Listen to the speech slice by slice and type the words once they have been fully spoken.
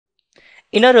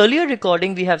In our earlier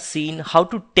recording, we have seen how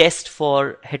to test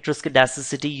for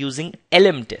heteroscedasticity using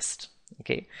LM test.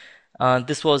 Okay,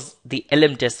 this was the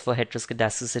LM test for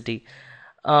heteroscedasticity.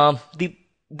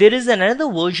 There is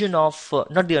another version of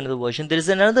not the another version. There is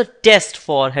another test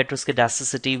for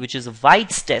heteroscedasticity, which is a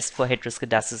White's test for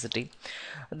heteroscedasticity.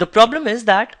 The problem is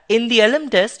that in the LM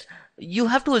test, you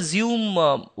have to assume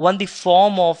one, the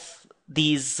form of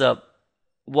these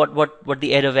what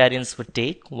the error variance would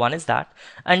take. One is that,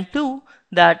 and two,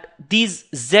 that these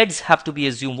z's have to be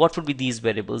assumed. What would be these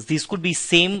variables? These could be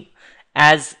same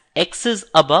as x's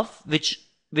above,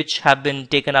 which have been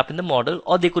taken up in the model,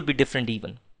 or they could be different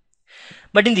even.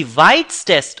 But in the White's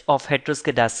test of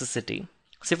heteroscedasticity,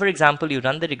 say for example, you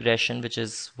run the regression, which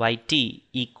is yt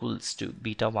equals to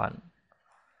beta 1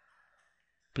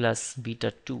 plus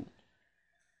beta 2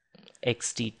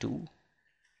 xt2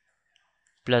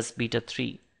 plus beta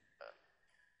 3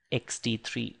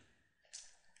 xt3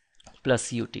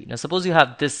 plus ut. Now suppose you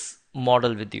have this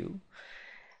model with you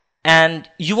and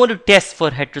you want to test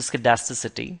for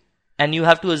heteroscedasticity, and you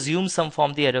have to assume some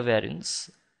form the error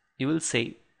variance. You will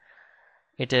say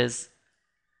it is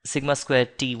sigma square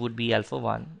t would be alpha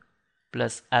 1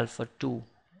 plus alpha 2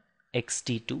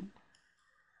 xt2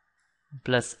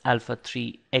 plus alpha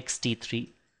 3 xt3.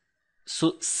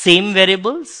 So same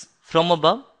variables from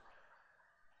above,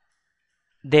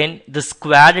 then the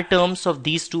squared terms of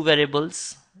these two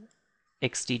variables,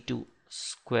 xt2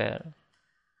 square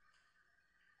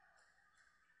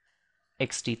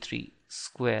xt3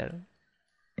 square,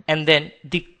 and then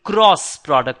the cross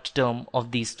product term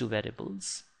of these two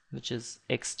variables, which is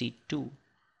xt2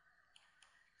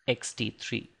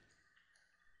 xt3.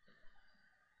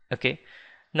 Okay,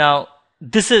 now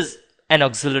this is an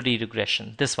auxiliary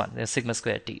regression, this one, the sigma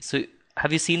square t. So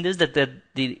have you seen this, that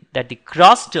the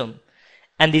cross term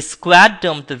and the squared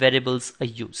term of the variables are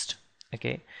used?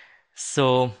 Okay,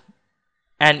 so,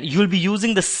 and you'll be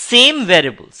using the same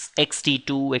variables xt2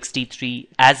 xt3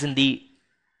 as in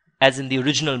the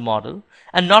original model,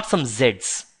 and not some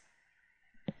z's.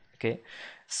 Okay,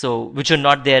 so which are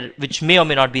not there, which may or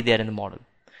may not be there in the model.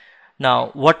 Now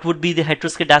what would be the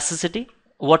heteroscedasticity?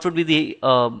 What would be the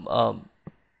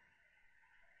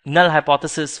null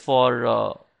hypothesis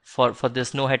for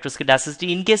this no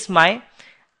heteroscedasticity in case my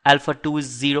alpha 2 is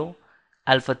 0,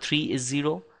 alpha 3 is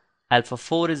 0, alpha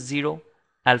 4 is 0,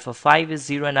 alpha 5 is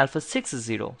 0, and alpha 6 is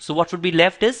 0. So what would be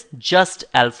left is just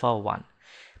alpha 1.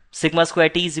 Sigma square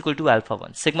t is equal to alpha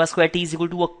 1. Sigma square t is equal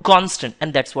to a constant,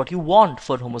 and that's what you want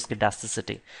for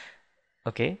homoscedasticity.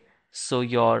 Okay, so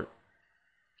your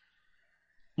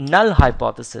null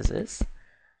hypothesis is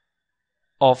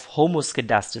of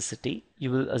homoscedasticity,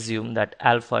 you will assume that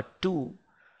alpha 2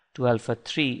 to alpha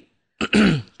 3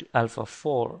 to alpha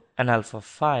 4 and alpha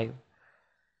 5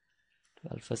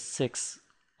 to alpha 6,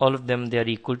 all of them, they are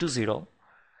equal to 0.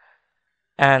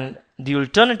 And the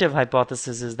alternative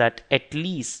hypothesis is that at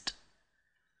least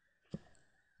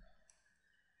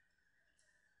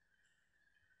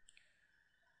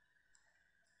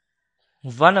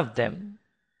one of them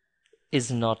is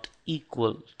not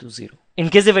equal to 0. In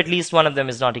case if at least one of them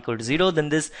is not equal to 0, then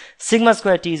this sigma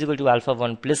square t is equal to alpha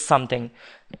 1 plus something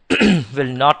will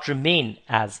not remain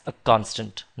as a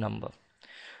constant number.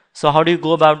 So how do you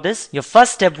go about this? Your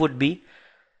first step would be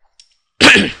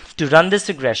to run this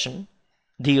regression,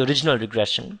 the original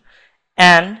regression,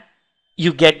 and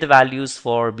you get the values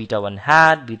for beta 1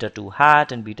 hat, beta 2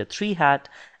 hat, and beta 3 hat,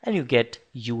 and you get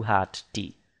u hat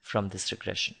t from this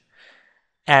regression.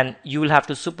 And you will have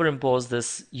to superimpose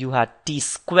this u hat t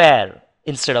square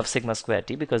instead of sigma square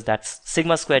t, because that's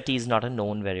sigma square t is not a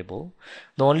known variable.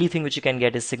 The only thing which you can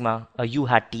get is sigma u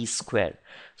hat t square.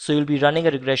 So you'll be running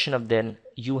a regression of then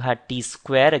u hat t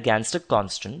square against a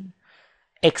constant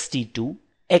xt2,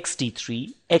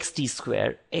 xt3, xt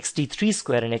square, xt3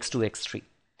 square, and x2, x3.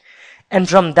 And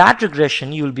from that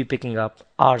regression, you'll be picking up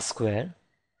r square.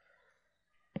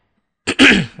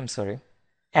 I'm sorry.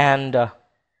 And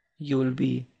you will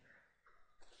be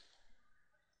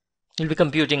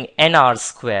computing nr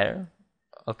square.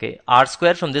 Okay, r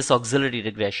square from this auxiliary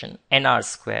regression, nr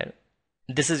square.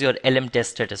 This is your LM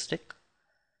test statistic.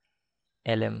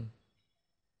 LM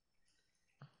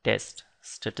test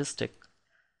statistic,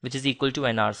 which is equal to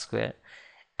nr square,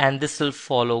 and this will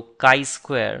follow chi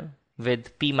square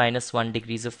with p minus 1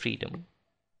 degrees of freedom.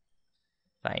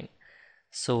 Fine.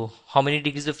 So how many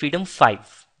degrees of freedom?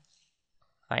 5.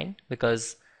 Fine,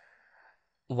 because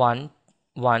 1,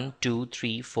 2,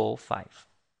 3, 4, 5.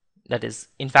 That is,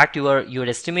 in fact, you are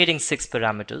estimating 6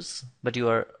 parameters, but you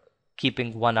are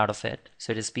keeping 1 out of it,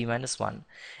 so it is p minus 1,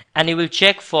 and you will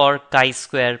check for chi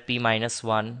square p minus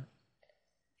 1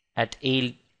 at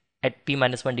a at p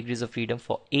minus 1 degrees of freedom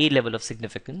for a level of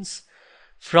significance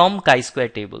from chi-square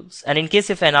tables, and in case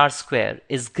if nr square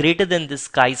is greater than this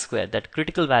chi-square, that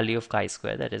critical value of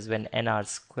chi-square, that is when nr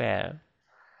square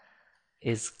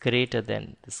is greater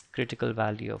than this critical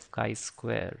value of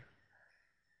chi-square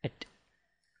at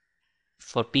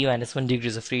for p minus 1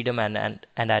 degrees of freedom and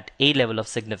at a level of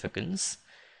significance,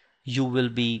 you will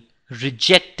be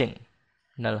rejecting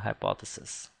null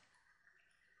hypothesis.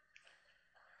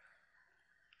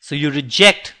 So you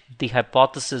reject the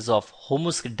hypothesis of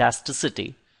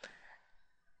homoscedasticity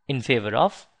in favor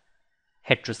of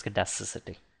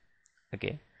heteroscedasticity.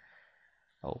 Okay.